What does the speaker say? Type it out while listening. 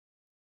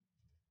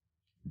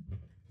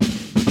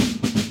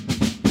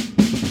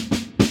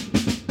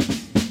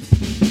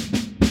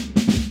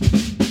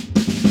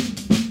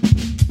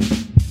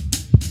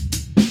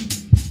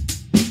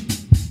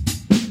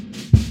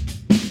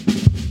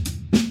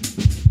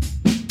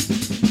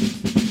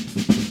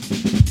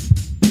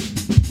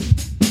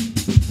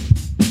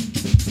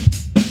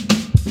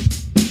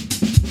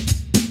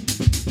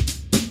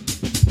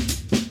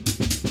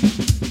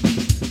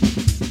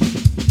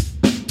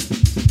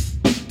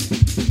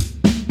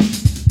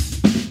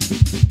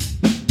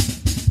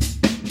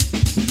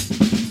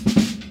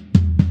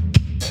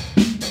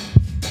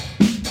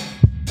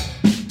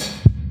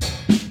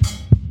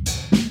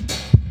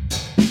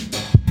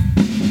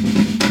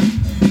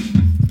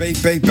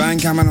Beep, beep, bang,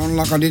 coming on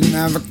like I didn't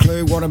have a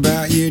clue. What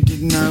about you?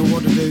 Didn't know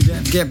what to do.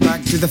 Get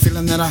back to the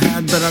feeling that I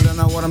had, but I don't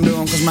know what I'm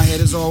doing, cause my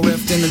head is all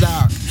left in the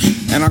dark.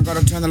 And I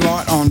gotta turn the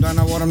light on, don't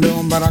know what I'm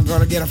doing, but I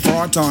gotta get a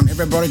fright on.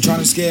 Everybody trying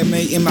to scare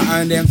me in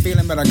my own damn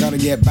feeling, but I gotta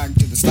get back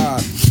to the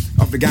start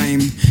of the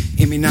game.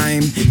 In me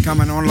name,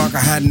 coming on like I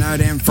had no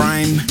damn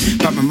frame,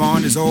 but my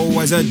mind is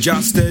always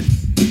adjusted.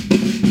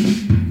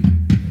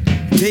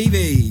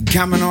 TV,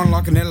 coming on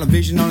like an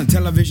television on a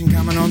television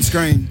coming on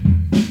screen.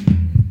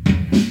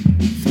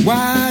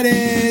 What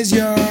is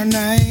your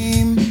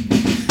name?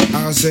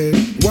 I said,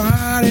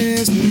 what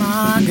is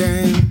my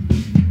game?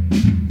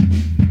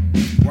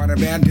 What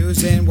about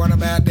this and what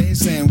about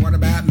this and what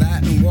about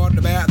that and what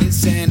about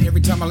this? And every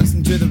time I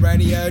listen to the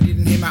radio,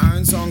 didn't hear my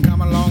own song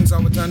come along, so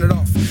I turned it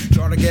off.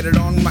 Try to get it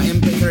on my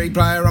MP3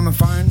 player on my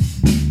phone,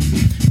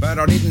 but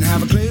I didn't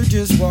have a clue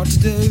just what to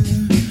do.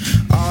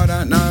 I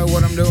don't know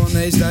what I'm doing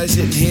these days,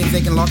 sitting here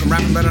thinking like I'm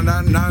rapping, but I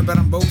don't know. But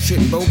I'm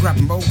bullshitting,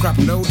 bullcrapping,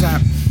 bull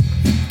tap.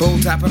 Bull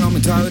tapping on my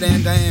toe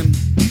and damn.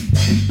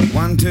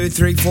 1, 2,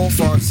 3, 4,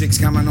 5, 6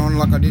 coming on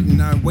like I didn't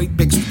know. Wheat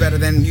Bix was better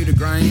than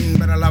Nutri-Grain,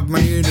 but I love my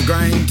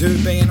Nutri-Grain. To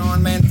be an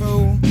Iron Man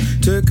fool,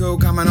 too cool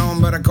coming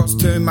on, but it cost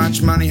too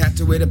much money. Had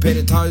to eat a bit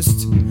of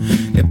toast,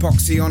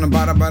 epoxy on the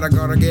butter, but I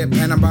gotta get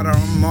peanut butter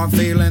on my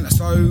feeling.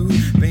 So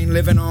been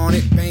living on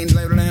it, been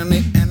living on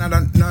it, and I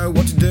don't know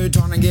what to do.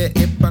 Trying to get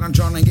hip, but I'm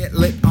trying to get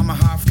lit. I'm a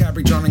half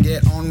Cadbury trying to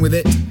get on with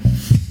it.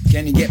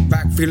 Can you get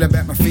back, feel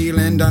about my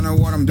feeling? Don't know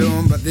what I'm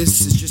doing, but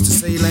this is just a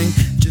ceiling.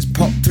 Just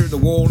popped through the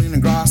wall in the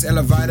grass,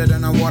 elevated.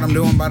 Don't know what I'm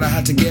doing, but I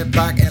had to get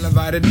back,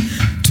 elevated.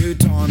 To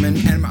timing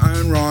and my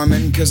own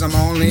rhyming, cause I'm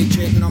only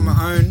cheating on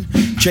my own.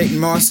 Cheating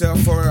myself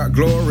for a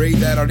glory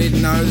that I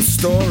didn't know the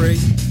story.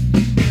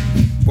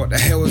 What the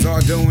hell was I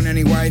doing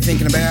anyway?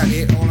 Thinking about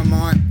it all of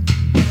my...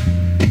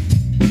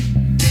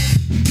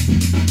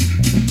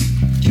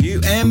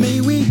 You and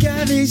me, we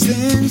got these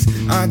things.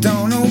 I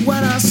don't know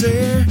what I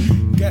said.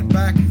 Get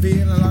back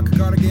feeling like I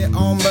gotta get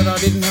on, but I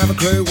didn't have a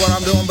clue what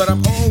I'm doing. But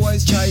I'm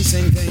always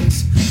chasing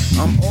things,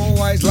 I'm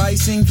always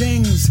lacing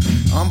things,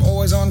 I'm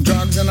always on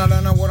drugs and I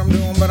don't know what I'm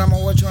doing, but I'm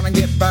always trying to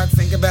get back,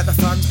 think about the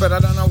thugs, but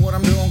I don't know what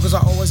I'm doing, cause I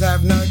always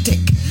have no tick.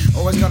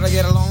 Always gotta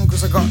get along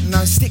cause I got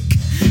no stick,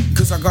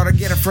 cause I gotta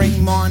get a free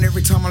mind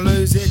every time I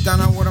lose it. Don't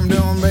know what I'm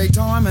doing, big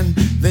time, and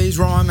these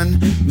rhyming,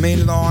 me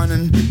lying,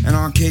 and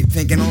I keep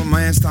thinking, oh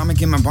man,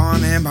 stomach in my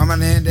barn and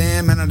bumming and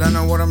damn, and I don't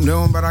know what I'm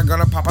doing, but I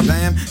gotta pop a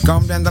damn,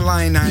 come down the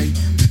lane, eh?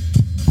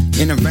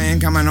 In a van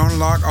coming on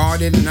like I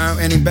didn't know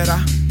any better,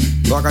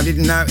 like I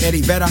didn't know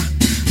Eddie better,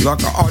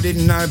 like I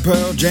didn't know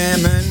Pearl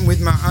jamming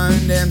with my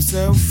own damn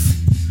self.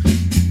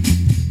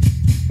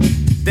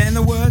 Then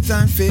the words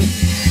don't fit,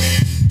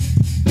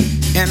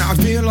 and I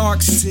feel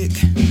like sick.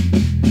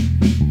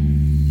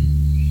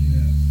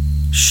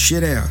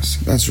 Shit house,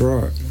 that's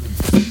right.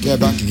 Go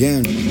back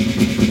again.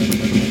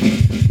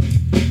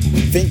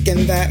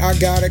 Thinking that I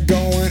got it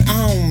going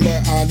on,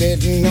 but I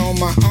didn't know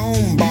my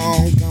own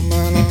bone.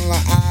 Coming on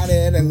like I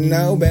didn't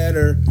know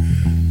better.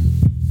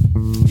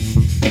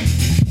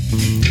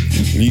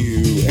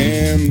 You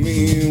and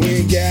me,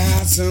 we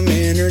got some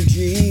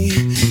energy.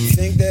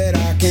 Think that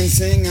I can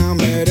sing on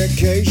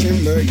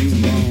medication, but you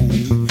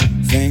wrong.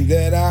 Think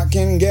that I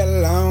can get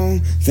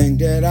along, think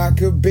that I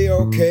could be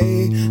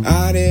okay.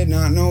 I did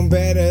not know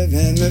better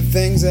than the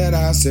things that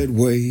I said.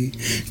 Wait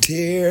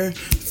here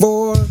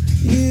for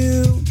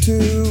you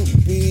to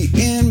be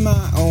in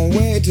my own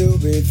way, to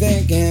be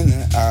thinking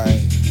that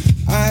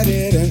I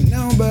didn't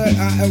know, but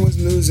I was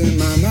losing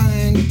my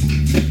mind.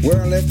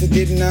 Where I left it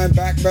didn't know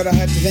back, but I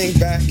had to think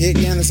back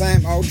again. The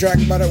same old track,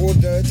 but it was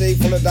dirty,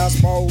 full of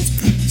dust bowls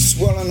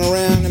swirling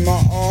around in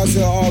my eyes,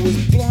 so I was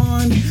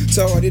blind.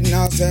 So I didn't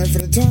ask that for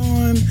the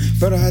time,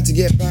 but I had to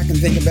get back and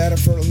think about it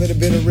for a little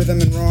bit of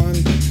rhythm and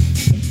rhyme.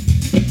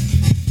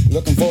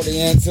 Looking for the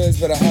answers,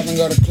 but I haven't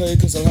got a clue,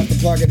 cause I'll have to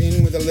plug it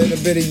in with a little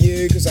bit of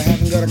you, cause I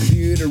haven't got a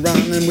computer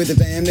running with a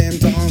damn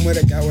time. Where'd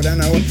it go? I don't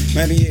know.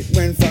 Maybe it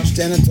went flushed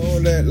down the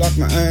toilet like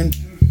my own.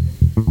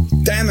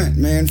 Damn it,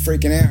 man,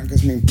 freaking out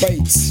cause my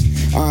beats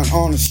aren't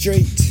on the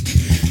street.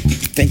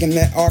 Thinking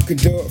that I could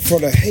do it for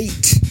the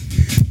heat,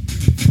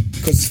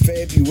 cause it's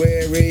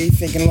February,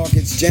 thinking like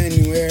it's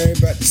January,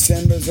 but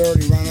December's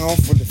already run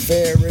off with the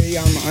ferry.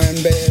 I'm my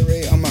own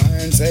berry, I'm my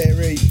own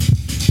Sari.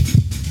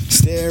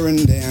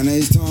 Staring down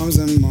these times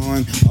of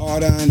mine, I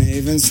don't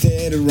even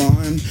stare to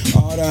rhyme,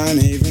 I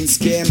don't even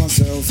scare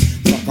myself.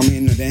 Fuck, I'm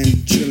in the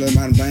damn chiller,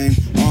 bada bang.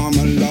 I'm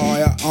a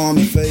liar, I'm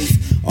a thief,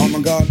 I'm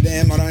a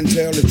goddamn, I don't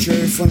tell the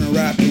truth. When I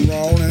rap and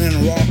rollin' and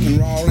I rock and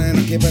rollin',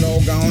 I keep it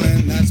all going,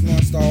 and that's my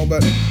style.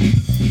 But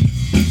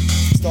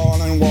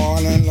styling,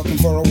 wildin', looking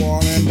for a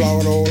while and blow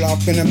it all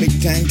up in a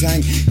big tank,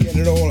 get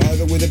it all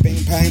over with a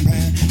bing bang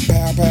bang,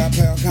 pow pow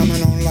pow,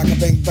 coming on like a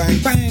bing bang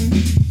bang.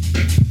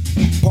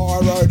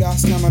 Pyro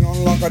dust coming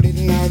on like I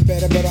didn't know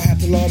better, but I had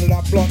to light it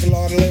up like a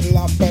light a little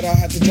up, but I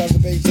had to judge the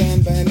beats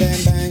and bang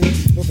bang bang.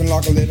 Looking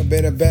like a little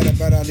bit of better,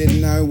 but I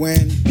didn't know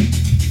when.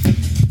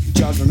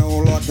 Judging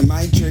all like the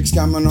Matrix,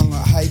 coming on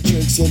like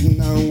Hatrix. Didn't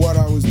know what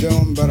I was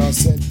doing, but I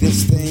said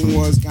this thing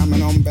was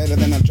coming on better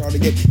than I tried to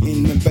get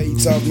in the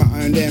beats of my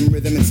own damn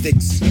rhythm and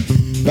sticks.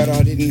 But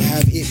I didn't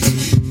have it,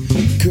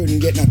 couldn't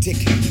get no tick.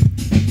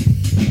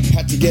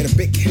 Had to get a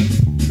bic,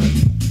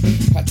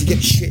 had to get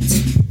shit.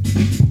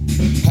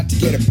 Had to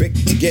get a bic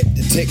to get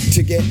the tick,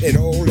 to get it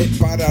all lit.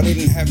 But I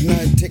didn't have no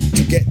tick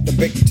to get the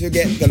bic, to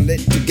get the lit,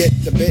 to get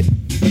the bit.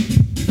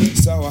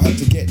 So I had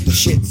to get the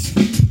shits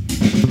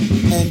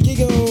and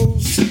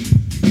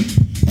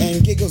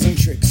giggles and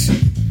tricks.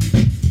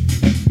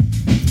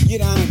 You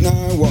don't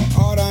know what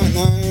I don't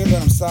know,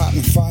 but I'm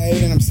starting to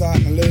fade and I'm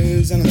starting to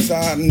lose and I'm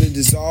starting to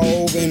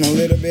dissolve in a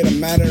little bit of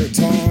matter of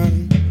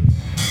time.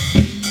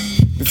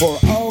 Before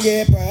I'll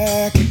get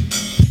back,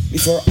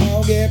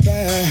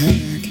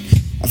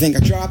 I think I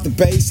dropped the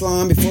bass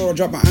line before I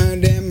dropped my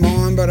own damn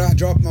mind, but I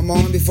dropped my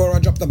mind before I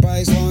dropped the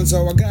bass line,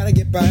 so I gotta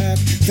get back,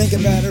 think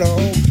about it all,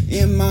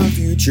 in my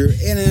future,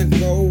 it ain't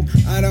gold,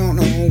 I don't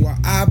know what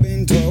I've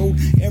been told,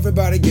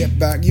 everybody get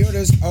back, you're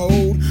just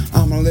old,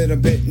 I'm a little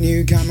bit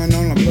new, coming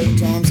on like blue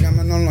times,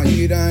 coming on like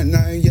you don't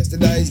know,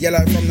 yesterday's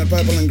yellow from the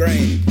purple and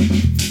green,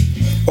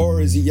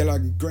 or is it yellow,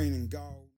 green and gold?